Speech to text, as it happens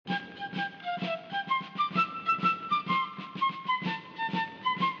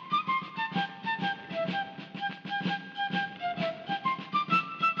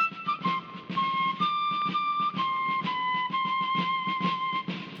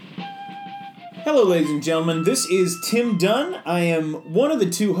Hello, ladies and gentlemen. This is Tim Dunn. I am one of the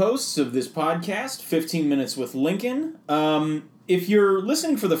two hosts of this podcast, 15 Minutes with Lincoln. If you're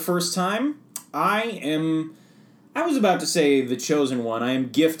listening for the first time, I was about to say the chosen one. I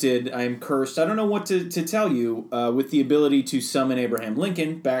am gifted. I am cursed. I don't know what to tell you with the ability to summon Abraham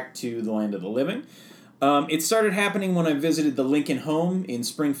Lincoln back to the land of the living. It started happening when I visited the Lincoln home in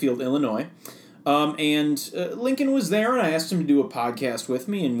Springfield, Illinois. Lincoln was there, and I asked him to do a podcast with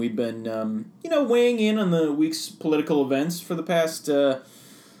me, and we've been, weighing in on the week's political events for the past,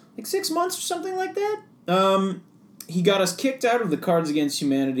 6 months or something like that. He got us kicked out of the Cards Against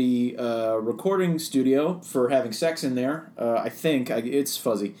Humanity recording studio for having sex in there. I think. It's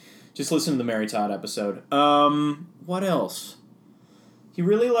fuzzy. Just listen to the Mary Todd episode. What else? He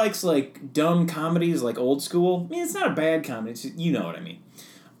really likes, dumb comedies, old school. I mean, it's not a bad comedy. You know what I mean.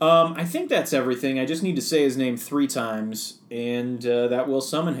 I think that's everything. I just need to say his name 3 times, and that will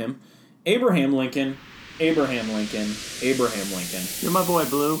summon him. Abraham Lincoln, Abraham Lincoln, Abraham Lincoln. You're my boy,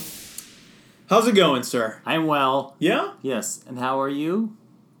 Blue. How's it going, sir? I'm well. Yeah? Yes. And how are you?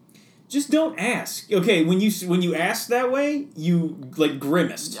 Just don't ask. Okay, when you ask that way, you,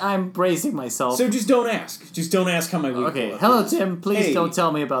 grimaced. I'm bracing myself. So just don't ask. Just don't ask how my week Okay, was. hello, Tim. Please Hey. don't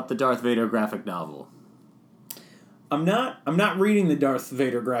tell me about the Darth Vader graphic novel. I'm not reading the Darth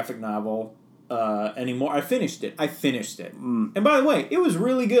Vader graphic novel anymore. I finished it. And by the way, it was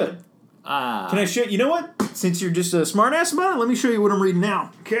really good. Can I show you? You know what? Since you're just a smartass about it, let me show you what I'm reading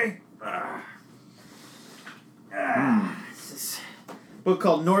now. Okay? This book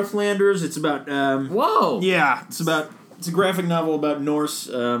called Northlanders. It's about Whoa! yeah, it's a graphic novel about Norse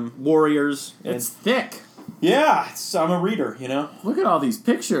warriors. It's thick. Yeah, I'm a reader, Look at all these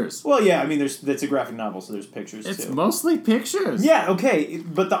pictures. Well, yeah, I mean, that's a graphic novel, so there's pictures, It's too. mostly pictures. Yeah, okay,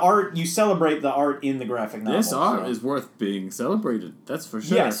 but the art, you celebrate the art in the graphic novel. This art is worth being celebrated. That's for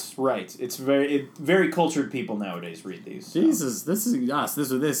sure. Yes, right. It's very cultured people nowadays read these. So. Jesus, this is us.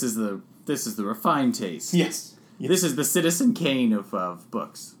 This is the refined taste. Yes. This is the Citizen Kane of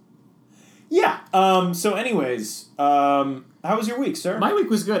books. Yeah. So, anyways, how was your week, sir? My week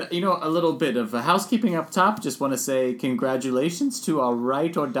was good. A little bit of housekeeping up top. Just want to say congratulations to our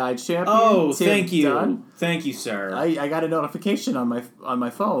Write or Die champion. Oh, Tim thank you. Dunn. Thank you, sir. I got a notification on my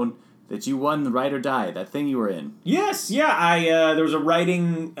phone that you won the Write or Die, that thing you were in. Yes, yeah. There was a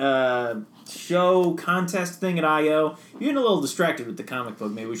writing show contest thing at I.O. You're getting a little distracted with the comic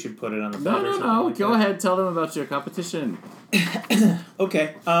book. Maybe we should put it on the phone or something No. like Go that. ahead. Tell them about your competition.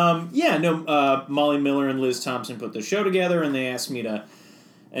 Okay. Molly Miller and Liz Thompson put the show together, and they asked me to,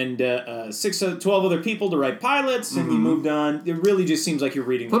 and 12 other people to write pilots, and you moved on. It really just seems like you're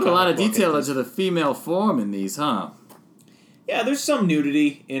reading Put the a lot of comic book detail at this- into the female form in these, huh? Yeah, there's some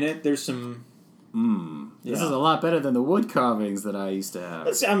nudity in it. There's some... This Yeah. is a lot better than the wood carvings that I used to have.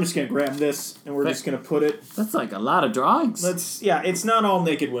 I'm just going to grab this, and we're just going to put it... That's like a lot of drawings. It's not all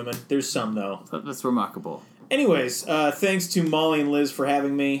naked women. There's some, though. That's remarkable. Anyways, thanks to Molly and Liz for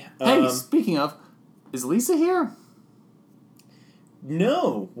having me. Hey, speaking of, is Lisa here?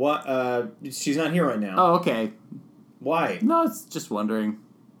 No. What? She's not here right now. Oh, okay. Why? No, it's just wondering.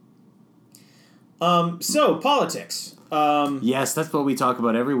 So, politics. Yes, that's what we talk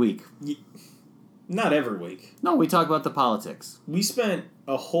about every week. Not every week. No, we talk about the politics. We spent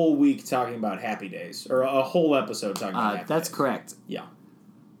a whole week talking about Happy Days, or a whole episode talking about Happy That's Days. correct. Yeah.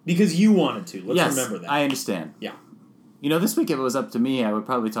 Because you wanted to. Let's Yes, remember that. I understand. Yeah. This week if it was up to me, I would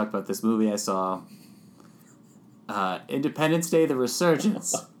probably talk about this movie I saw, Independence Day: The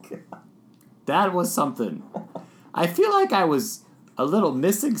Resurgence. That was something. I feel like I was a little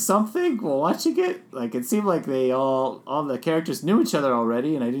missing something while watching it. Like, it seemed like all the characters knew each other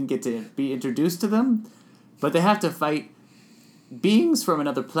already, and I didn't get to be introduced to them. But they have to fight beings from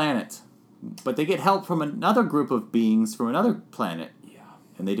another planet. But they get help from another group of beings from another planet. Yeah.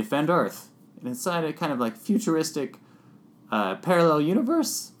 And they defend Earth. And inside a kind of futuristic parallel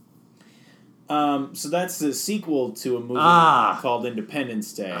universe. So that's the sequel to a movie called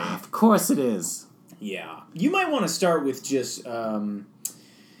Independence Day. Of course it is. Yeah. You might want to start with just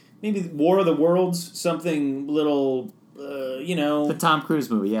maybe War of the Worlds, something little, The Tom Cruise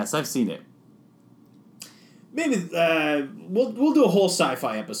movie, yes, I've seen it. Maybe we'll do a whole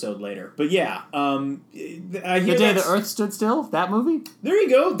sci-fi episode later. But yeah, I hear The Day the Earth Stood Still, that movie? There you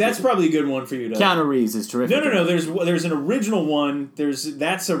go. That's probably a good one for you to... Keanu Reeves is terrific. No. There's an original one.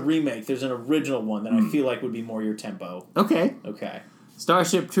 That's a remake. There's an original one that I feel like would be more your tempo. Okay.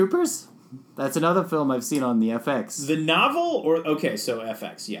 Starship Troopers? That's another film I've seen on the FX. The novel so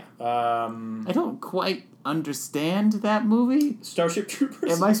FX, yeah. I don't quite understand that movie. Starship Troopers?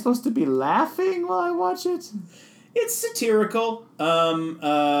 Am I supposed to be laughing while I watch it? It's satirical.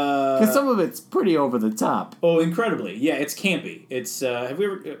 Because some of it's pretty over the top. Oh, incredibly. Yeah, it's campy. It's, have we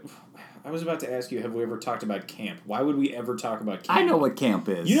ever... I was about to ask you, have we ever talked about camp? Why would we ever talk about camp? I know what camp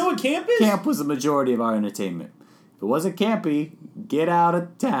is. You know what camp is? Camp was the majority of our entertainment. If it wasn't campy, get out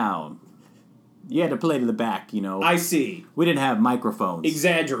of town. You had to play to the back, you know. I see. We didn't have microphones.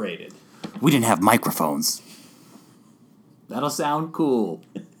 Exaggerated. We didn't have microphones. That'll sound cool.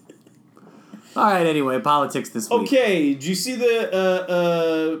 All right, anyway, politics this week. Okay, did you see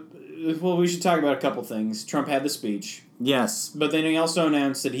well, we should talk about a couple things. Trump had the speech. Yes. But then he also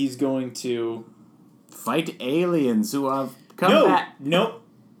announced that he's going to... Fight aliens who have come back. Nope.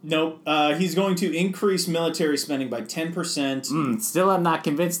 He's going to increase military spending by 10%. Still, I'm not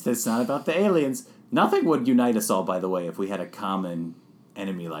convinced it's not about the aliens. Nothing would unite us all, by the way, if we had a common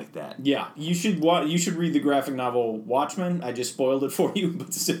enemy like that. Yeah, you should read the graphic novel Watchmen. I just spoiled it for you,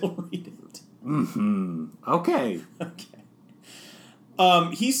 but still read it. Okay.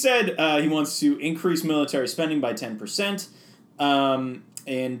 He said he wants to increase military spending by 10%,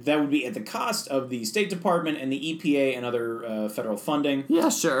 and that would be at the cost of the State Department and the EPA and other federal funding. Yeah,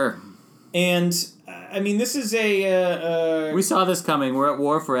 sure. And, I mean, this is a... we saw this coming. We're at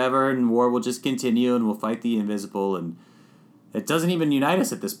war forever, and war will just continue, and we'll fight the invisible, and it doesn't even unite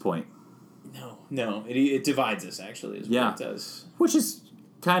us at this point. No. It divides us, actually, is what it does. Which is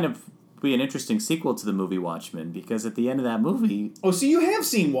kind of be an interesting sequel to the movie Watchmen, because at the end of that movie... Oh, so you have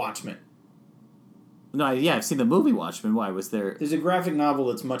seen Watchmen? No, I've seen the movie Watchmen. Why was there... There's a graphic novel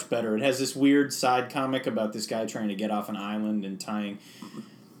that's much better. It has this weird side comic about this guy trying to get off an island and tying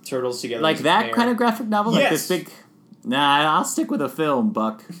turtles together. Like that kind of graphic novel? Yes. Like this big... Nah, I'll stick with a film,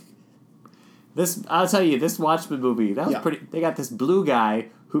 Buck. I'll tell you, this Watchmen movie, that was pretty... They got this blue guy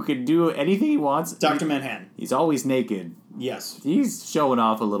who can do anything he wants. Dr. Manhattan. He's always naked. Yes. He's showing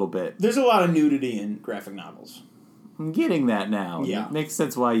off a little bit. There's a lot of nudity in graphic novels. I'm getting that now. Yeah. It makes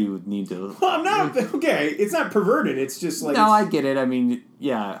sense why you would need to... Well, I'm not... Okay, it's not perverted. It's just like... No, I get it. I mean,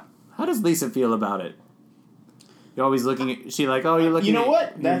 yeah. How does Lisa feel about it? You're always looking at... She like, oh, you're looking You know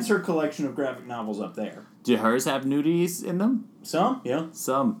at, what? That's her collection of graphic novels up there. Do hers have nudities in them? Some, yeah.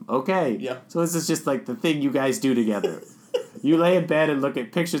 Some. Okay. Yeah. So this is just like the thing you guys do together. You lay in bed and look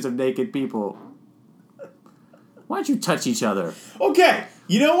at pictures of naked people. Why don't you touch each other? Okay,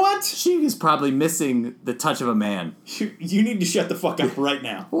 you know what? She is probably missing the touch of a man. You need to shut the fuck up right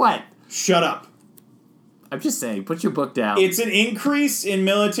now. What? Shut up. I'm just saying, put your book down. It's an increase in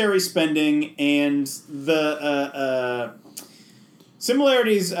military spending, and the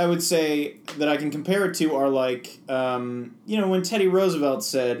similarities, I would say, that I can compare it to are like, when Teddy Roosevelt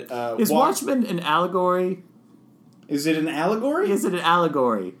said... is Watchmen an allegory? Is it an allegory? Is it an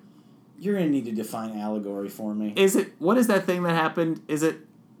allegory? You're going to need to define allegory for me. Is it... What is that thing that happened? Is it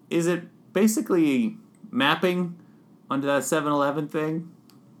basically mapping onto that 7-Eleven thing?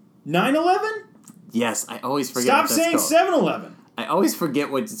 9/11? Yes, I always forget Stop what that's saying called. 7-Eleven. I always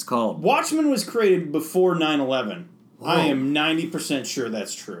forget what it's called. Watchmen was created before 9/11. I am 90% sure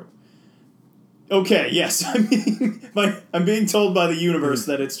that's true. Okay, yes. I'm being told by the universe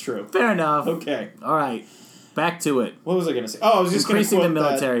that it's true. Fair enough. Okay. All right. Back to it. What was I going to say? Oh, I was just going to quote increasing the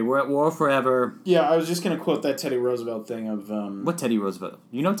military. We're at war forever. Yeah, I was just going to quote that Teddy Roosevelt thing of... What Teddy Roosevelt?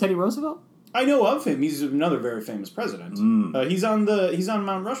 You know Teddy Roosevelt? I know of him. He's another very famous president. He's on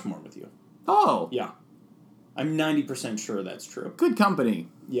Mount Rushmore with you. Oh. Yeah. I'm 90% sure that's true. Good company.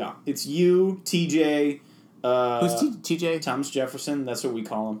 Yeah. It's you, TJ... Who's TJ? Thomas Jefferson. That's what we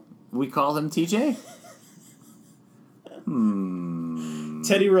call him. We call him TJ?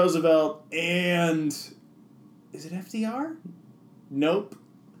 Teddy Roosevelt and... Is it FDR? Nope.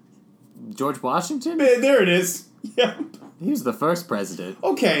 George Washington? There it is. Yep. He was the first president.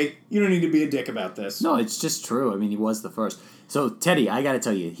 Okay, you don't need to be a dick about this. No, it's just true. I mean, he was the first. So, Teddy, I gotta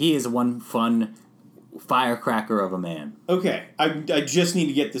tell you, he is one fun firecracker of a man. Okay, I just need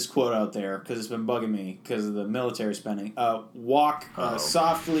to get this quote out there because it's been bugging me because of the military spending. Walk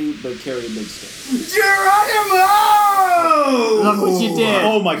softly, but carry a big stick. Geronimo! Look what you did.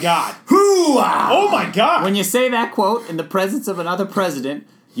 Oh my god. Hoo-ah! Oh my god. When you say that quote in the presence of another president,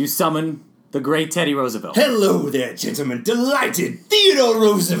 you summon the great Teddy Roosevelt. Hello there, gentlemen. Delighted. Theodore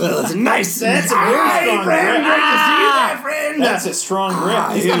Roosevelt. Nice. That's a very strong friend. grip. Great to see you there, friend. That's a strong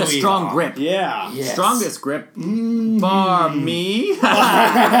grip. He's Here got a we strong are. grip. Yeah. Yes. Strongest grip. For me.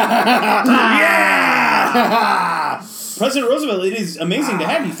 Yeah! President Roosevelt, it is amazing to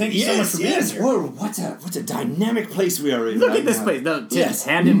have you. Thank you so much for being here. Whoa, what a dynamic place we are in. Look right at this now. place. No, Tim, Yes.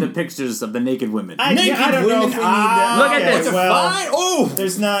 hand him the pictures of the naked women. Naked I don't know if women. we need that. Look at Okay, this. well, Fine. Oh,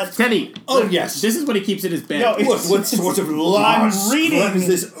 there's not... Teddy. Oh, look, yes. This is what he keeps in his bed. No, what sort of large reading. scrub is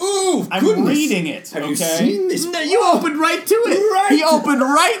this? Ooh! Oh, I'm goodness. reading it. Have okay? you seen this? No, you opened right to it. Right. He opened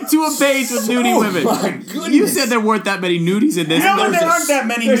right to a page with nudie women. My goodness. You said there weren't that many nudies in this. You know what? There's There a- aren't that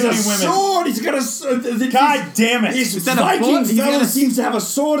many There's a nudie women. sword. He's got a. God damn it! This Is that a Viking bullet? He's fella got a- seems to have a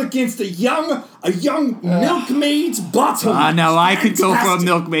sword against a young milkmaid's bottom. Now I could go for a Fantastic.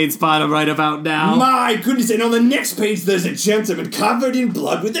 milkmaid's bottom right about now. My goodness! And on the next page, there's a gentleman covered in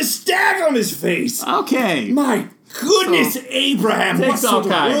blood with a stag on his face. Okay. My goodness, Abraham! What takes all sort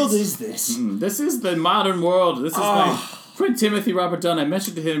of kinds. world is this? This is the modern world. This is my friend Timothy Robert Dunn. I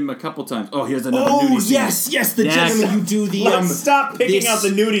mentioned to him a couple times. Oh, here's another Oh nudie scene. yes, the Yes. gentleman who do the Let's stop picking this- out the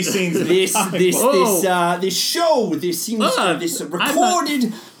nudie scenes. In the This comic this book. Oh. this show this seems this I'm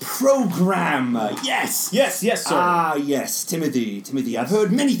recorded program. Yes. Yes, sir. Ah, yes, Timothy. I've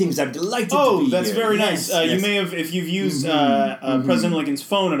heard many things. I'm delighted to Oh, be that's here. very Yes, nice. You yes. may have, if you've used President Lincoln's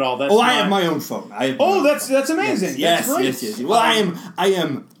phone at all. That's Oh, I not- have my own phone. I have my Oh, own that's phone. amazing. Yes, That's great. yes. Well, I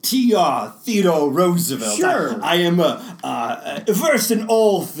am T.R. Theodore Roosevelt. Sure. I am versed in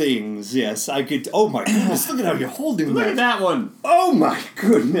all things. Yes, I could. Oh my goodness! Look at how you're holding Look at that one. Oh my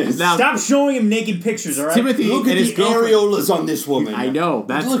goodness! Now, Stop showing him naked pictures, all right? Timothy Look at and the his girlfriend. areolas on this woman. I know.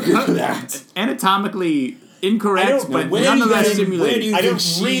 That's Look at that. anatomically I incorrect, don't- but where do you nonetheless get it? Where do stimulating. you I don't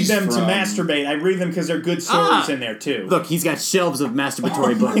think read she's them to from? masturbate. I read them because they're good stories in there, too. Look, he's got shelves of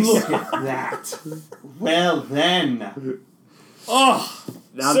masturbatory books. Look at that. Well then. Oh,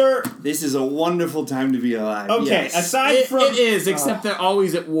 Now, Sir, this is a wonderful time to be alive. okay, Yes. aside it from... is, except they're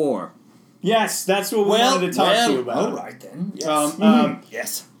always at war. Yes, that's what we wanted to talk to you about. All right then. Yes.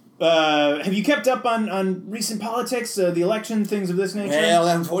 Yes. Have you kept up on recent politics, the election, things of this nature? Well,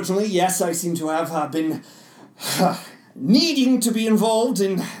 unfortunately, yes, I seem to have been needing to be involved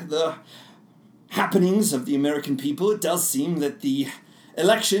in the happenings of the American people. It does seem that the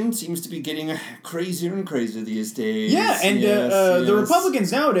election seems to be getting crazier and crazier these days. Yeah, and Yes, the yes.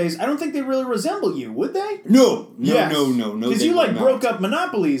 Republicans nowadays, I don't think they really resemble you, would they? No. Yes. No. Because they you, would not. broke up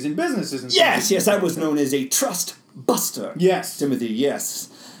monopolies and businesses and Yes, I was known as a trust buster. Yes. Timothy, yes.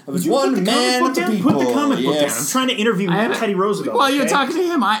 I was You put one the man comic of the book down? people. Put the comic book down. I'm Yes. trying to interview Teddy Roosevelt. Well, you're okay? talking to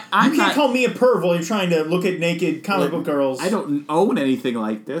him. I'm You can't not. call me a perv while you're trying to look at naked comic book girls. I don't own anything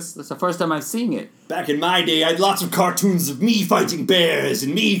like this. That's the first time I've seen it. Back in my day, I had lots of cartoons of me fighting bears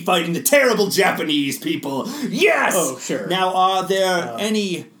and me fighting the terrible Japanese people. Yes! Oh, sure. Now, are there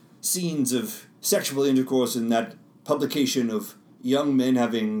any scenes of sexual intercourse in that publication of young men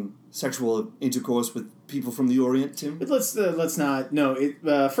having sexual intercourse with people from the Orient, Tim? But let's not. No,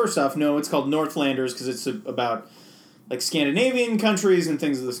 first off, no. It's called Northlanders because it's about like Scandinavian countries and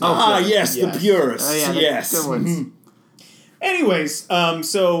things of this nature. Ah, yes, the purists. Oh, yeah, yes. good ones. Anyways,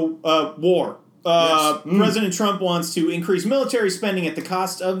 war. Yes. President Trump wants to increase military spending at the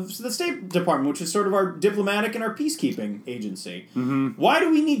cost of the State Department, which is sort of our diplomatic and our peacekeeping agency. Mm-hmm. Why do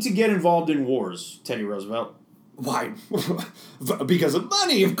we need to get involved in wars, Teddy Roosevelt? Why? Because of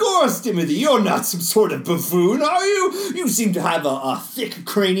money, of course, Timothy. You're not some sort of buffoon, are you? You seem to have a thick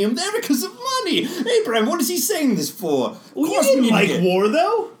cranium there because of money. Abraham, what is he saying this for? Well, Of you course we didn't need to like get- war,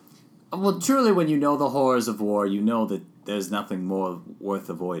 though. Well, truly, when you know the horrors of war, you know that there's nothing more worth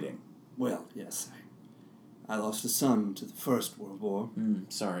avoiding. Well, yes. I lost a son to the First World War.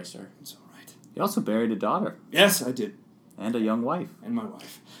 Sorry, sir. It's all right. You also buried a daughter Yes, I did. and a young wife. And my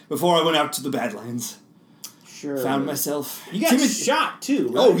wife. Before I went out to the Badlands. Sure. Found myself... You got shot, too,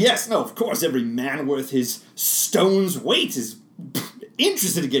 right? Oh, yes. No, of course. Every man worth his stone's weight is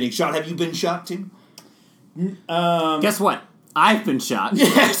interested in getting shot. Have you been shot, Tim? Guess what? I've been shot.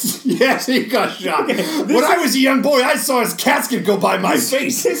 Yes, he got shot. When I was a young boy, I saw his casket go by my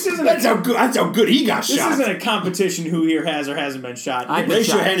face. this isn't That's how good he got This shot. isn't a competition who here has or hasn't been shot. I've been Raise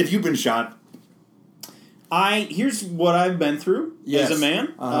your shot. hand if you've been shot. Here's what I've been through Yes. as a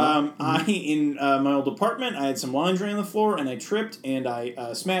man. Uh-huh. In my old apartment, I had some laundry on the floor, and I tripped, and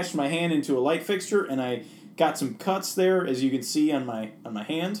I smashed my hand into a light fixture, and I got some cuts there, as you can see on my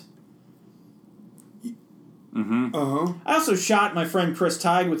hand. Uh-huh. I also shot my friend Chris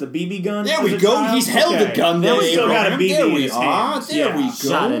Tighe with a BB gun. There as we a go. child. He's held Okay. a gun Then there. we still got a Abraham. BB There in we his are. hands. There we go.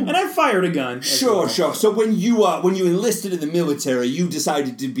 Shot him. And I fired a gun. as Sure, well. sure. So when you enlisted in the military, you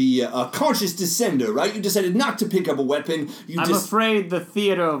decided to be a conscious dissenter, right? You decided not to pick up a weapon. I'm afraid the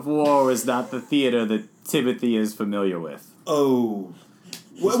theater of war is not the theater that Timothy is familiar with. Oh.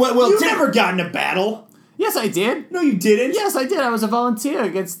 Well, You've Tim- never gotten a battle. Yes, I did. No, you didn't. Yes, I did. I was a volunteer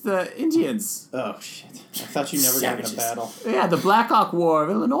against the Indians. Oh shit! I thought you never got in a Savages. battle. Yeah, the Black Hawk War of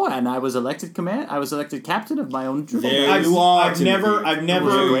Illinois, and I was elected captain of my own troop. There I've you are, I've Timothy. never It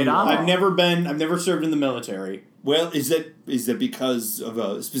was a great honor. I've never served in the military. Well, is that because of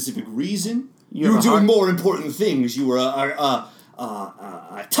a specific reason? You You were have a doing heart- more important things. You were a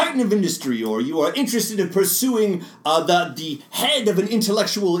a titan of industry, or you are interested in pursuing the head of an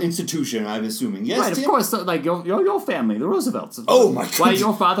intellectual institution, I'm assuming. Yes, Right, Tim? of course, like your family, the Roosevelts. Oh, my Why goodness.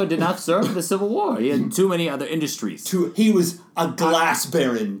 your father did not serve in the Civil War. He had too many other industries. He was a glass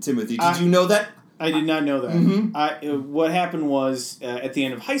baron, Timothy. Did you know that? I did not know that. What happened was, at the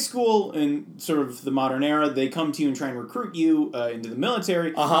end of high school, in sort of the modern era, they come to you and try and recruit you into the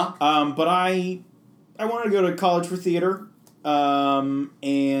military. But I wanted to go to college for theater, and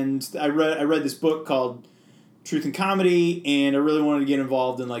I read this book called Truth and Comedy, and I really wanted to get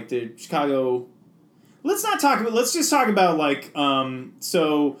involved in like the Chicago. Let's just talk about like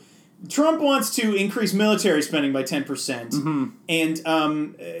so. Trump wants to increase military spending by 10%,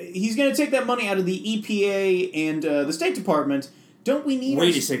 and he's going to take that money out of the EPA and the State Department. Don't we need...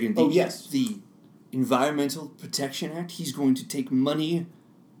 Wait a second. yes. The Environmental Protection Act, he's going to take money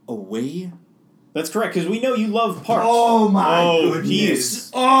away? That's correct, because we know you love parks. Oh, my goodness. He is.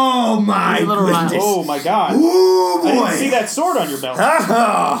 Oh, my He's a little goodness. Oh, my God. Ooh, boy. I didn't see that sword on your belt.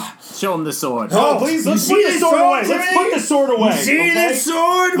 Show him the sword. Oh, please, let's You put see the sword away. Timmy? Let's put the sword away. You see okay? that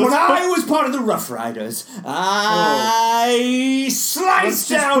sword? When Let's I was part of the Rough Riders, I Let's sliced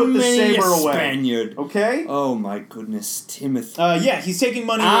just down put the many a saber away. Spaniard. Okay? Oh, my goodness, Timothy. Yeah, he's taking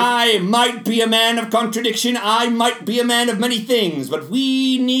money... I might be a man of contradiction, I might be a man of many things, but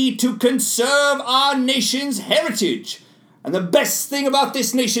we need to conserve our nation's heritage. And the best thing about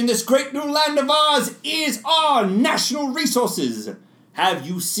this nation, this great new land of ours, is our national resources. Have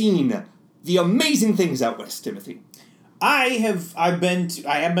you seen the amazing things out west, Timothy? I have been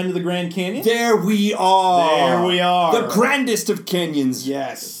to the Grand Canyon. There we are. There we are. The grandest of canyons.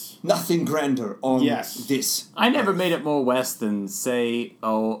 Yes. Nothing grander on Yes. this. I never made it more west than, say,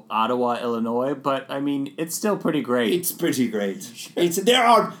 Ottawa, Illinois, but, I mean, it's still pretty great. It's pretty great.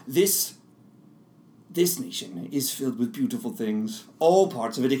 This nation is filled with beautiful things. All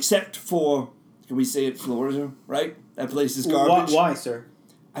parts of it, except for, can we say it, Florida, right? That place is garbage. Why, sir?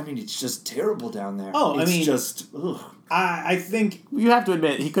 I mean, it's just terrible down there. Oh, I it's mean- just, ugh. I think... You have to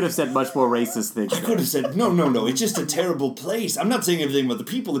admit, he could have said much more racist things. I could have said, no, it's just a terrible place. I'm not saying everything about the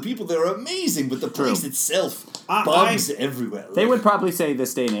people. The people there are amazing, but the place itself, bugs everywhere. They would probably say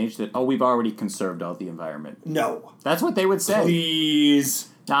this day and age that, we've already conserved all the environment. No. That's what they would say. Please.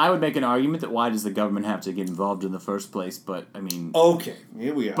 Now, I would make an argument that why does the government have to get involved in the first place, but, I mean... Okay,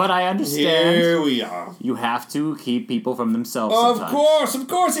 here we are. But I understand. Here we are. You have to keep people from themselves Of sometimes.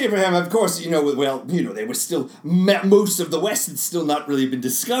 course, Abraham. Of course, they were still most of the West had still not really been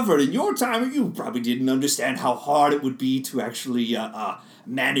discovered. In your time, you probably didn't understand how hard it would be to actually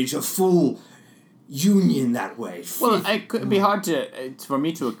manage a full union that way. Well, it could be hard for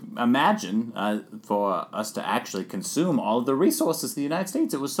me to imagine for us to actually consume all of the resources of the United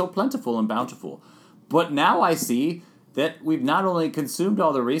States. It was so plentiful and bountiful. But now I see that we've not only consumed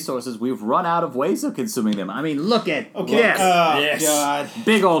all the resources, we've run out of ways of consuming them. I mean, look at Okay. this. Yes. God.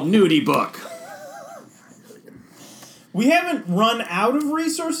 Big old nudie book. We haven't run out of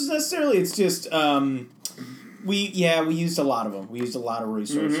resources necessarily. It's just we used a lot of them. We used a lot of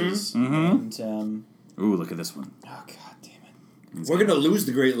resources. And Ooh, look at this one. oh god damn it. We're going to lose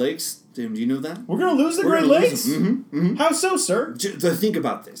the Great Lakes. Tim, do you know that? We're going to lose the We're Great gonna lose Lakes? them. How so, sir? Think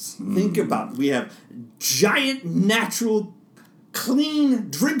about this. Think about we have giant natural clean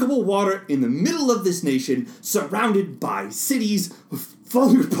drinkable water in the middle of this nation surrounded by cities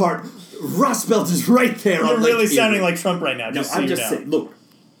falling apart. Rust Belt is right there. You're on really Lake sounding Erie. like Trump right now. No, Just so I'm you just know. saying. Look,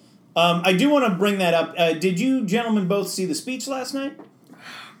 I do want to bring that up. Did you gentlemen both see the speech last night?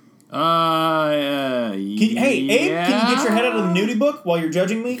 Hey, Abe, can you get your head out of the nudie book while you're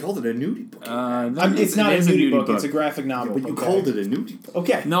judging me? you called it a nudie book. It's not a nudie book. It's a graphic novel. but you okay? called it a nudie book.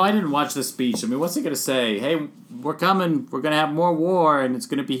 Okay. No, I didn't watch the speech. I mean, what's he going to say? Hey, we're coming. We're going to have more war, and it's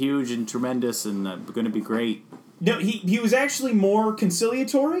going to be huge and tremendous, and going to be great. No, he was actually more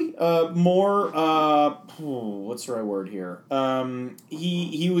conciliatory, what's the right word here?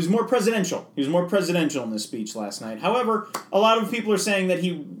 He was more presidential. He was more presidential in this speech last night. However, a lot of people are saying that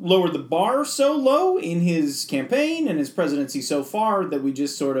he lowered the bar so low in his campaign and his presidency so far that we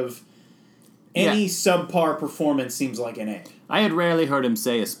just sort of any subpar performance seems like an A. I had rarely heard him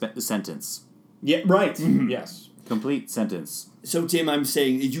say a sentence. Yeah, right. Yes. Complete sentence. So Tim, I'm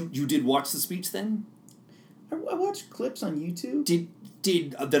saying you did watch the speech then? I watched clips on YouTube. Did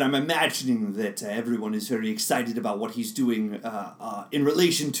that I'm imagining that everyone is very excited about what he's doing in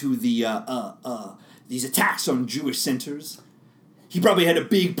relation to the these attacks on Jewish centers. He probably had a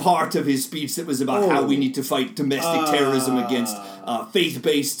big part of his speech that was about how we need to fight domestic terrorism against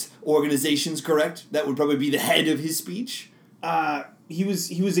faith-based organizations, correct? That would probably be the head of his speech. he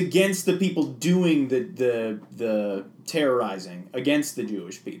was against the people doing the terrorizing against the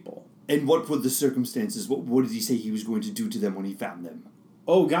Jewish people. And what were the circumstances? What did he say he was going to do to them when he found them?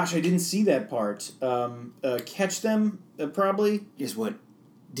 Oh gosh, I didn't see that part. Catch them, probably. Guess what?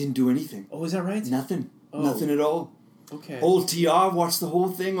 Didn't do anything. Oh, is that right? Nothing. Oh. Nothing at all. Okay. Old TR watched the whole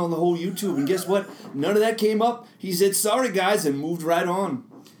thing on the whole YouTube, and guess what? None of that came up. He said, sorry, guys, and moved right on.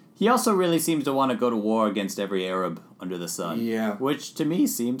 He also really seems to want to go to war against every Arab under the sun. Yeah. Which, to me,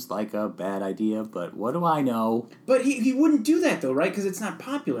 seems like a bad idea, but what do I know? But he wouldn't do that, though, right? Because it's not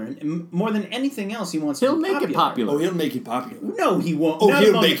popular. And more than anything else, he wants to He'll be make it popular. Oh, he'll make it popular. No, he won't. Oh, Not he'll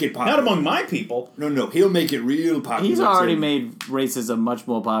among- make it popular. Not among my people. No, he'll make it real popular. He's already Tim. made racism much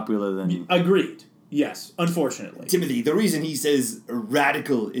more popular than... Agreed. Yes, unfortunately. Timothy, the reason he says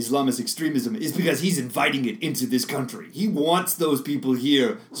radical Islamist extremism is because he's inviting it into this country. He wants those people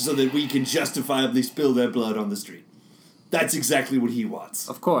here so that we can justifiably spill their blood on the street. That's exactly what he wants.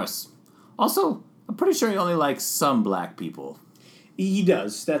 Of course. Also, I'm pretty sure he only likes some black people. He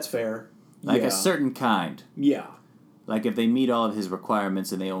does. That's fair. Like yeah. a certain kind. Yeah. Like if they meet all of his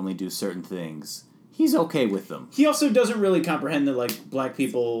requirements and they only do certain things, he's okay with them. He also doesn't really comprehend that, like, black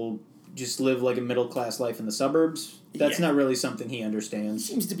people just live, like, a middle-class life in the suburbs. That's Yeah. not really something he understands.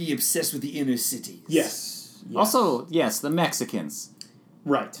 Seems to be obsessed with the inner cities. Yes. Also, yes, the Mexicans.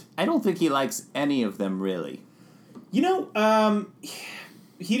 Right. I don't think he likes any of them, really. You know,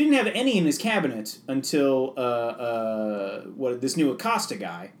 he didn't have any in his cabinet until this new Acosta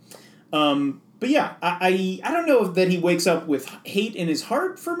guy. But yeah, I don't know that he wakes up with hate in his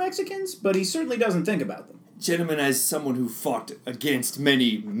heart for Mexicans, but he certainly doesn't think about them. Gentlemen, as someone who fought against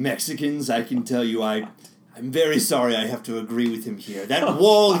many Mexicans, I can tell you I'm very sorry I have to agree with him here. That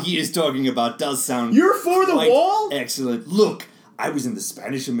wall he is talking about does sound You're for the quite wall? excellent. Look, I was in the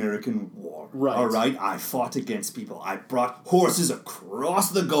Spanish-American War. Right. All right? I fought against people. I brought horses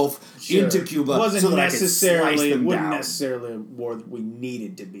across the Gulf Sure. into Cuba Wasn't so that I could necessarily slice them wouldn't down. necessarily a war that we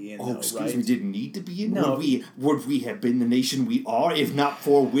needed to be in, Oh, though, excuse right? me, didn't need to be in? No. Would we have been the nation we are if not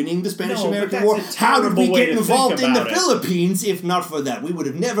for winning the Spanish-American No, War? but that's a How did we terrible way get to involved think in the about it. Philippines if not for that? We would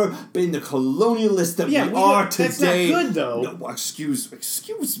have never been the colonialists that Yeah, we we are don't- that's not today. good, though. No,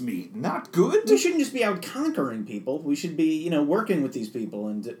 excuse me, not good? We shouldn't just be out conquering people. We should be, working with these people.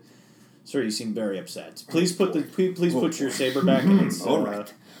 And sir, you seem very upset. Please put put your saber back in its. All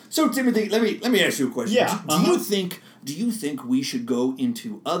right. So Timothy, let me ask you a question. Yeah, Do you think we should go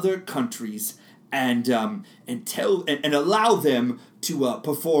into other countries and allow them to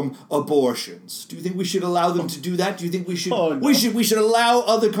perform abortions? Do you think we should allow them to do that? Do you think we should Oh, no. we should allow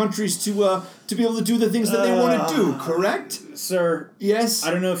other countries to be able to do the things that they want to do? Correct? Sir, Yes.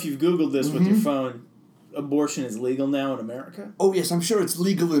 I don't know if you've Googled this with your phone. Abortion is legal now in America? Oh yes, I'm sure it's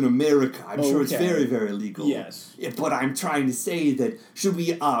legal in America. I'm sure it's Okay. very, very legal. Yes. Yeah, but I'm trying to say that should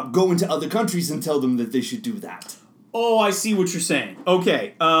we go into other countries and tell them that they should do that? Oh, I see what you're saying.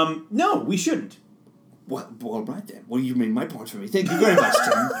 Okay. No, we shouldn't. Well, all right then. Well, you made my point for me. Thank you very much,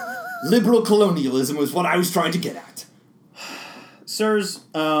 Tim. Liberal colonialism was what I was trying to get at. Sirs,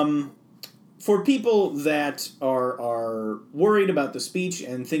 for people that are worried about the speech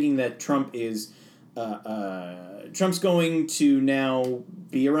and thinking that Trump's going to now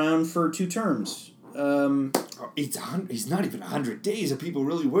be around for 2 terms. He's not even 100 days. Are people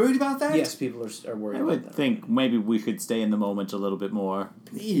really worried about that? Yes, people are worried I about would that. think maybe we could stay in the moment a little bit more.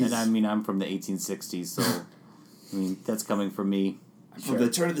 Please. And I mean, I'm from the 1860s, so I mean, that's coming from me. From the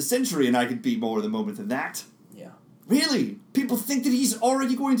turn of the century, and I could be more in the moment than that. Yeah. Really? People think that he's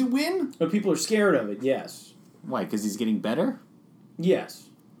already going to win? But people are scared of it, yes. Why? Because he's getting better? Yes.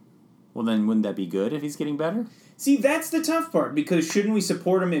 Well, then wouldn't that be good if he's getting better? See, that's the tough part, because shouldn't we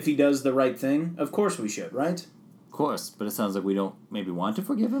support him if he does the right thing? Of course we should, right? Of course, but it sounds like we don't maybe want to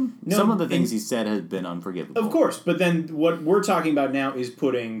forgive him. No, Some of the things and- he said have been unforgivable. Of course, but then what we're talking about now is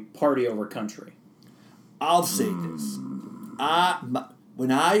putting party over country. I'll say this.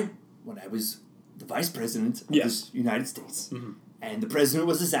 When I was the vice president of Yes. the United States, and the president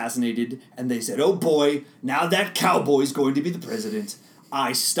was assassinated, and they said, oh boy, now that cowboy's going to be the president,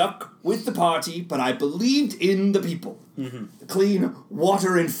 I stuck with the party, but I believed in the people. The Clean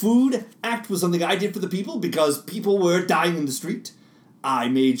Water and Food Act was something I did for the people because people were dying in the street. I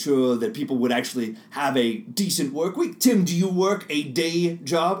made sure that people would actually have a decent work week. Tim, do you work a day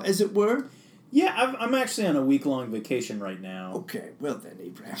job, as it were? Yeah, I'm actually on a week-long vacation right now. Okay, well then,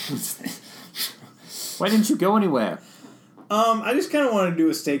 Abraham. Why didn't you go anywhere? I just kind of want to do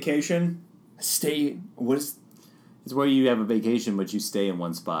a staycation. What is... It's where you have a vacation, but you stay in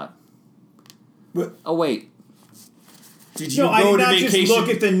one spot. What? Oh, wait. Did you No, I go did to not vacation? just look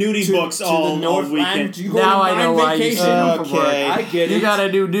at the nudie books to all the Northland? weekend. Did you go Now to I know mine why you vacation? stay home from work. Okay. I get it. You got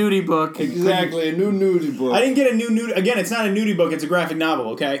a new nudie book. Exactly, a new nudie book. I didn't get a new nude. Again, it's not a nudie book. It's a graphic novel.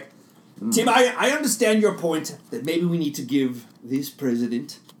 Okay. Tim, I understand your point that maybe we need to give this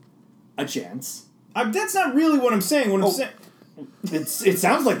president a chance. That's not really what I'm saying. What I'm saying. It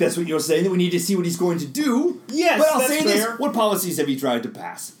sounds like that's what you're saying, that we need to see what he's going to do. Yes, but I'll that's say fair. this. What policies have he tried to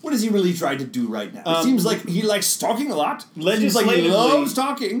pass? What has he really tried to do right now? It seems like he likes talking a lot. Seems like he Legislatively- loves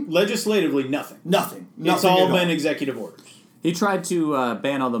talking. Legislatively, nothing. Nothing. It's all been executive orders. He tried to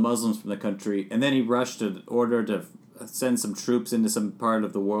ban all the Muslims from the country, and then he rushed an order to send some troops into some part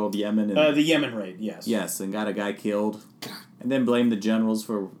of the world, Yemen. And, The Yemen raid, yes. yes, and got a guy killed. And then blamed the generals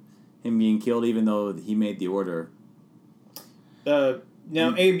for him being killed, even though he made the order.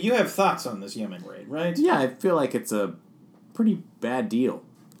 Now, Abe, you have thoughts on this Yemen raid, right? Yeah, I feel like it's a pretty bad deal.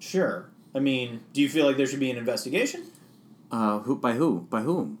 Sure. I mean, do you feel like there should be an investigation? Who? By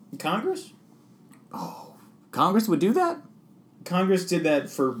whom? Congress? Congress would do that? Congress did that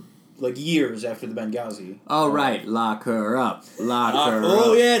for, like, years after the Benghazi. Oh, right. Lock her up. Lock her up.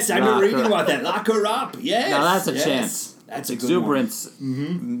 Oh, yes, I remember Lock reading her about that. Lock her up. Yes. Now that's a yes. chance. That's a good one. Exuberance,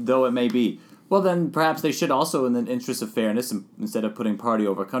 though it may be. Well, then perhaps they should also, in the interest of fairness, instead of putting party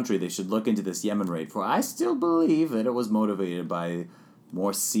over country, they should look into this Yemen raid. For I still believe that it was motivated by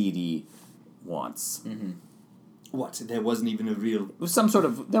more seedy wants. Mm-hmm. What? There wasn't even a real... It was some sort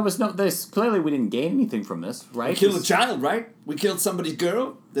of... Clearly we didn't gain anything from this, right? We killed a child, right? We killed somebody's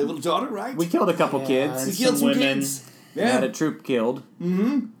girl, their little daughter, right? We killed a couple Yeah, kids. and We killed some women. kids. We had Yeah. a troop killed.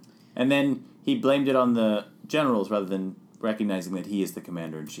 Mm-hmm. And then he blamed it on the generals rather than recognizing that he is the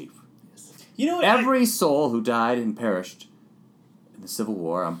commander-in-chief. You know what? Every soul who died and perished in the Civil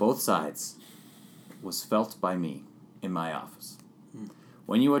War on both sides was felt by me in my office.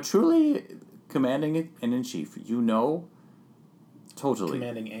 When you are truly commanding and in chief, you know totally.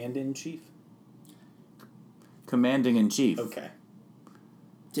 Commanding and in chief? Commanding in chief. Okay.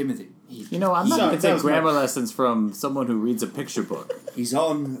 Timothy. You know, I'm not Sorry, going to that take was my- grammar lessons from someone who reads a picture book. He's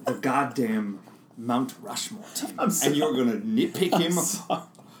on the goddamn Mount Rushmore, Tim. I'm sorry. And you're going to nitpick him sorry.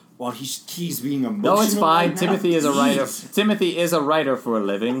 while he's being emotional. No, it's fine. right now? Timothy is a writer. Jeez. Timothy is a writer for a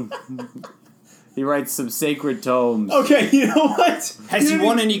living. He writes some sacred tomes. Okay, you know what? Has he You know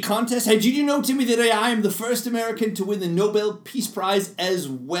won any contests? Hey, did you know, Timothy, that I am the first American to win the Nobel Peace Prize as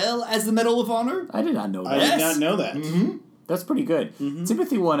well as the Medal of Honor? I did not know I that. did not know that. Mm-hmm. That's pretty good.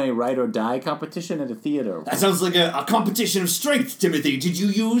 Timothy won a write or die competition at a theater. That sounds like a competition of strength, Timothy. Did you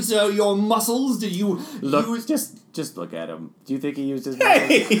use your muscles? Did you Look, use... just look at him. Do you think he used his muscles?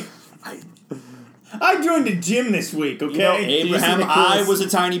 Hey! I, I joined a gym this week, okay? You know, Do you see Abraham, the I coolest- was a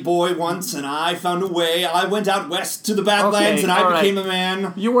tiny boy once, and I found a way. I went out west to the Badlands, Okay, and I all right. became a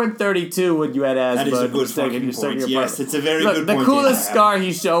man. You weren't 32 when you had asthma. That is a good Second- fucking your second point. year Yes, part. it's a very Look, good the point. coolest Abraham. scar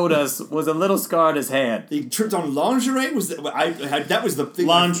he showed us was a little scar on his hand. He tripped on lingerie? Was that, that was the thing.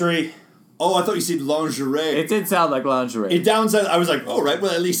 Laundry. Oh, I thought you said lingerie. It did sound like lingerie. It downs. I was like, all right.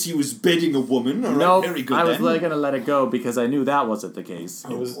 Well, at least he was bedding a woman. All right, Nope, very good. I was then. going to let it go because I knew that wasn't the case.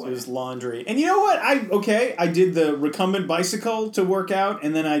 It was, boy. it was laundry. And you know what? I did the recumbent bicycle to work out,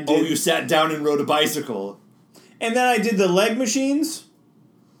 and then I did... Oh, you sat down and rode a bicycle. And then I did the leg machines.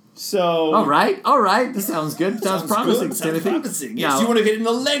 So... All right. This sounds good. Sounds promising, good. Timothy. Sounds promising. Yes, Now- you want to get in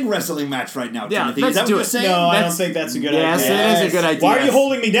a leg wrestling match right now, Yeah, Timothy? let's Is that do what you're it. saying? No, I don't That's- think that's a good Yes, idea. it is a good idea. Why are you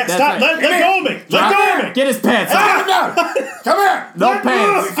holding me down? That's Stop! right. Let Come go here. of me! Let go of me! Get his pants Come on. on! Come here! No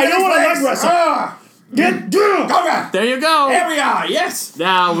pants. I don't want to leg wrestle. Get down! Come here! There you go. There we are. Yes.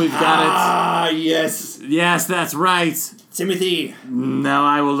 Now we've got Ah, yes. it. Yes, that's right. Timothy. Now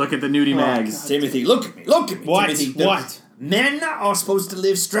I will look at the nudie mags. Timothy, look at me. Look at me, What? Timothy. What? Men are supposed to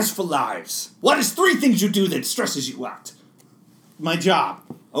live stressful lives. What is 3 things you do that stresses you out? My job.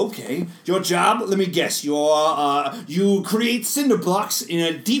 Okay, your job, let me guess, you create cinder blocks in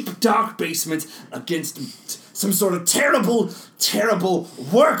a deep, dark basement against some sort of terrible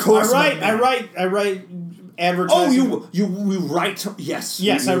workhorse. I write Oh, advertising. you write, yes.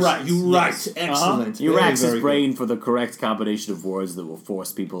 Yes, I write. You Yes. write, excellent. He Very, racks very his good. brain for the correct combination of words that will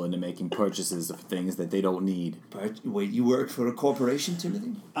force people into making purchases of things that they don't need. But wait, you work for a corporation,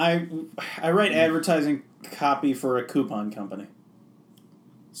 Timothy? I write advertising copy for a coupon company.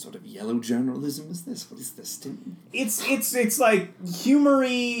 Sort of yellow journalism is this? What is this, Tim? It's like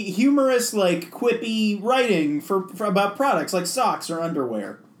humorous, like quippy writing for about products like socks or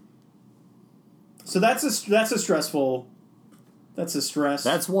underwear. So that's a stressful. That's a stress.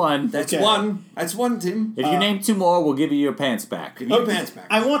 That's one. That's Okay. one. That's one, Tim. If you name 2 more, we'll give you your pants back. Give me your pants back.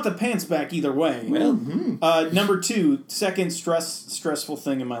 I want the pants back either way. Well, Number 2, second stressful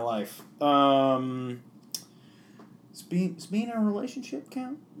thing in my life. Does being in a relationship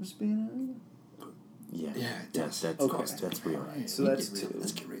count? Does being Yeah, that's real. Right, so that's two.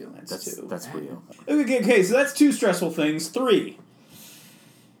 Let's get real. That's real. Okay, so that's 2 stressful things. 3.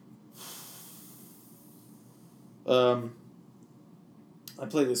 I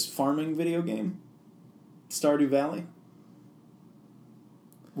play this farming video game, Stardew Valley.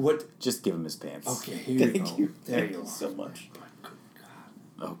 What? Just give him his pants. Okay, here Thank you. There Thank you you are. so much. Good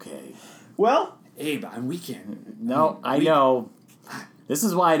God. Okay. Well, Abe, we can't. No, I know. This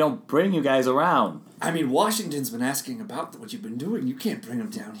is why I don't bring you guys around. I mean, Washington's been asking about what you've been doing. You can't bring him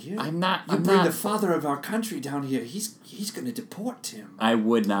down here. I'm not. You I'm bring not. the father of our country down here. He's going to deport him. I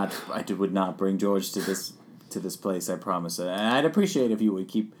would not. I would not bring George to this place. I promise. And I'd appreciate if you would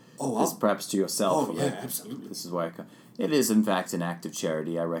keep this perhaps to yourself. Oh yeah, absolutely. This is why it is in fact an act of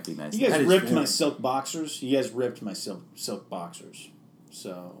charity. I recognize. you that. guys ripped my silk boxers. You guys ripped my silk boxers.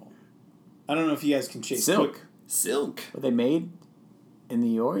 So, I don't know if you guys can chase Silk. Silk. Were they made in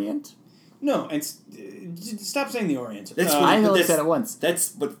the Orient? No, and stop saying the Orient. That's I only that's- said it once.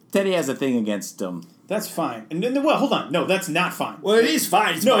 That's what. Teddy has a thing against That's fine. And then, well, hold on. No, that's not fine. Well, it is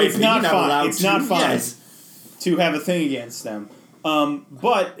fine. No, my it's not opinion. I'm fine. allowed It's to. not fine. Yes. To have a thing against them.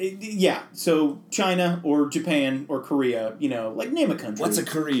 Yeah, so China or Japan or Korea, like name a country. What's a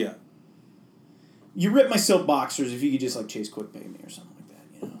Korea? You rip my silk boxers if you could just like chase quick pay me or something like that,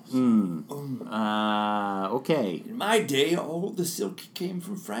 Okay. In my day, all the silk came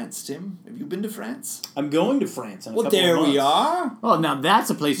from France. Tim, have you been to France? I'm going to France in a Well, couple there of months. we are. Well, now that's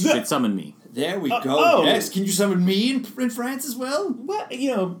a place you should summon me. There we go. oh. Yes. Can you summon me in France as well?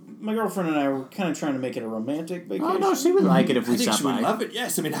 Well, my girlfriend and I were kind of trying to make it a romantic vacation. Oh no, she would like it if we I think stopped she would by. love it.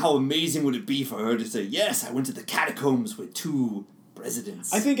 Yes. I mean, how amazing would it be for her to say, "Yes, I went to the catacombs with 2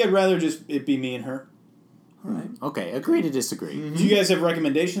 presidents." I think I'd rather just it be me and her. All right. Okay, agree to disagree. Do you guys have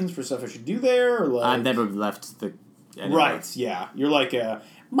recommendations for stuff I should do there? Or like... I've never left the. Right, yeah. You're like a...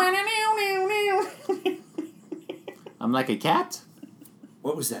 I'm like a cat.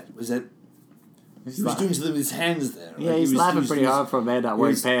 What was that? Was that? He's He was la- doing something with his hands there. yeah, right? he's He was- laughing he was- pretty he was- hard for a man not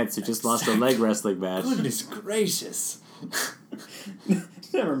wearing was- pants who just lost a leg wrestling match. Goodness gracious.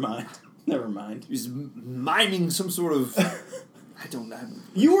 Never mind. He was miming some sort of. I don't know.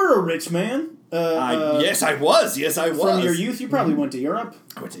 You were a rich man. Yes, I was. Yes, I was. From your youth, you probably went to Europe.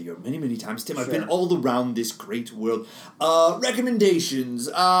 I went to Europe many, many times, Tim. I've Sure. been all around this great world. Recommendations.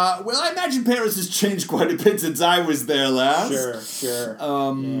 Well, I imagine Paris has changed quite a bit since I was there last. Sure.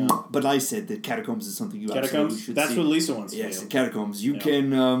 But I said that catacombs is something you absolutely Catacombs? should That's see. what Lisa wants Yes, to the do. catacombs. You Yeah.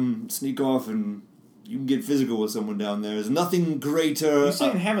 can sneak off and you can get physical with someone down there. There's nothing greater. You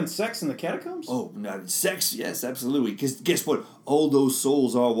saying having sex in the catacombs? Oh, no, sex, yes, absolutely. Because guess what? All those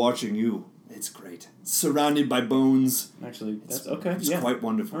souls are watching you. It's great. Surrounded by bones. Actually, that's okay. It's Yeah. quite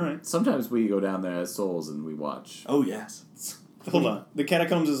wonderful. All right. Sometimes we go down there as souls and we watch. Oh, yes. Hold on. The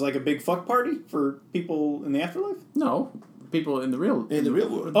catacombs is like a big fuck party for people in the afterlife? No, people in the real. In the real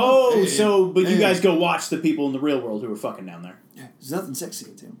world. Oh, Hey, but you hey. guys go watch the people in the real world who are fucking down there. Yeah, there's nothing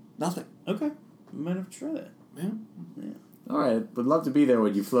sexy in him. Nothing. Okay. Might have to try that. Yeah. All right, would love to be there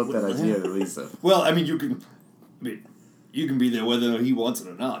when you float that idea to Lisa. Well, I mean, you can be there whether he wants it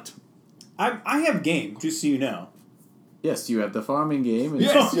or not. I have game, just so you know. Yes, you have the farming game. And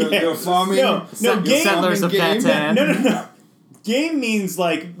Yes, you're farming. No, you're game- Settlers of farming game. Catan. No. Game means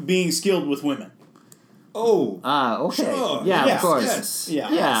like being skilled with women. Oh. Okay. Sure. Yeah, Yes, of course. Yes. Yeah.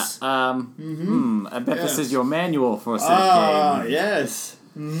 Yeah. Yes. I bet this Yes. is your manual for said Ah, game. yes.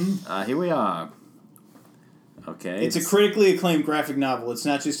 Here we are. Okay. It's a critically acclaimed graphic novel. It's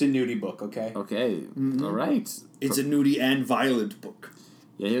not just a nudie book, okay? Okay. All right. It's a nudie and violent book.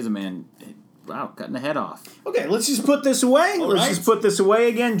 Yeah, here's a man. Wow, cutting the head off. Okay, let's just put this away. All Let's right. just put this away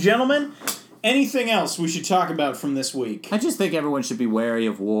again, gentlemen. Anything else we should talk about from this week? I just think everyone should be wary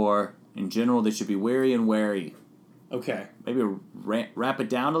of war. In general, they should be wary and wary. Okay. Maybe wrap it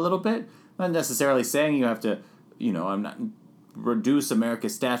down a little bit. Not necessarily saying you have to, I'm not reduce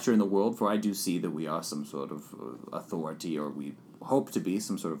America's stature in the world, for I do see that we are some sort of authority, or we hope to be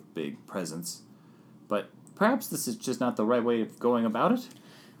some sort of big presence. But perhaps this is just not the right way of going about it.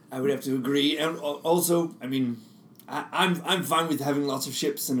 I would have to agree, and also, I mean, I'm fine with having lots of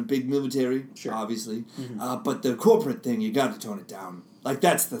ships and a big military, Sure. obviously. But the corporate thing, you got to tone it down. Like,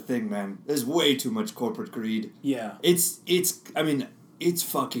 that's the thing, man. There's way too much corporate greed. Yeah. It's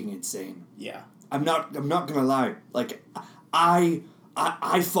fucking insane. Yeah. I'm not gonna lie. Like, I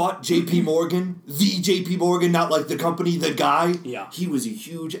fought J.P. Morgan, the J.P. Morgan, not like the company, the guy. Yeah. He was a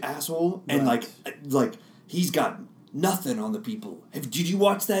huge asshole, and Right. like he's got nothing on the people. Did you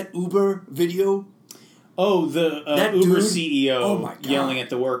watch that Uber video? Oh, the That Uber dude? CEO Oh my God. yelling at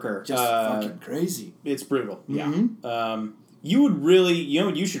the worker. Just fucking crazy. It's brutal. Mhm. Yeah. You would really,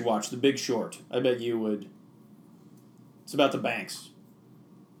 you should watch The Big Short. I bet you would. It's about the banks.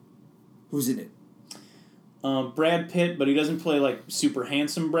 Who's in it? Brad Pitt, but he doesn't play like super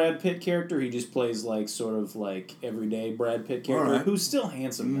handsome Brad Pitt character. He just plays like sort of like everyday Brad Pitt character, Alright. who's still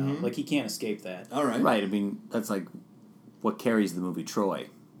handsome though. Like he can't escape that. All right. Right. I mean, that's like what carries the movie Troy.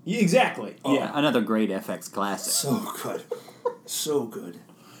 Yeah, exactly. Yeah. Another great FX classic. So good. So good.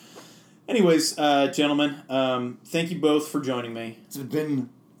 Anyways, gentlemen, thank you both for joining me. It's been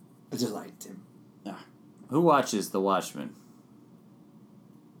a delight, Tim. Who watches The Watchmen?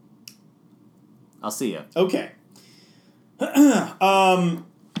 I'll see you. Okay. Well,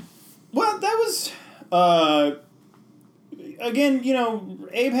 that was again,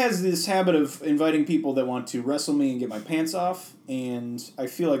 Abe has this habit of inviting people that want to wrestle me and get my pants off, and I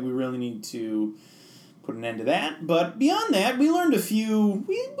feel like we really need to put an end to that. But beyond that, we learned a few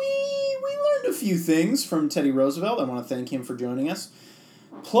we learned a few things from Teddy Roosevelt. I want to thank him for joining us.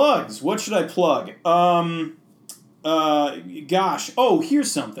 Plugs. What should I plug? Gosh. Oh,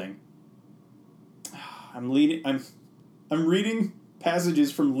 here's something. I'm reading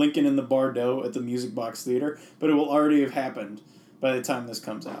passages from Lincoln in the Bardo at the Music Box Theater, but it will already have happened by the time this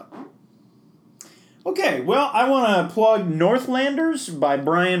comes out. Okay, well, I want to plug Northlanders by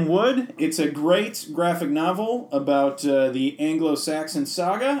Brian Wood. It's a great graphic novel about the Anglo-Saxon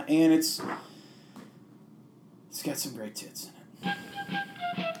saga, and it's got some great tits in it.